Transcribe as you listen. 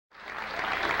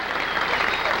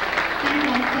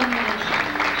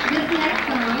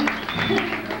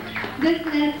This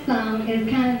next song is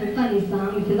kind of a funny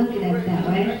song if you look at it that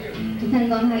way.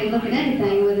 Depends on how you look at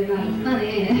anything, whether or not it's funny,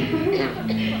 ain't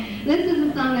it? This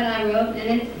is a song that I wrote,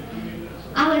 and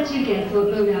I'll let you guess what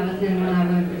movie I was in when I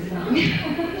wrote this song.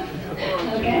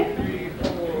 Okay?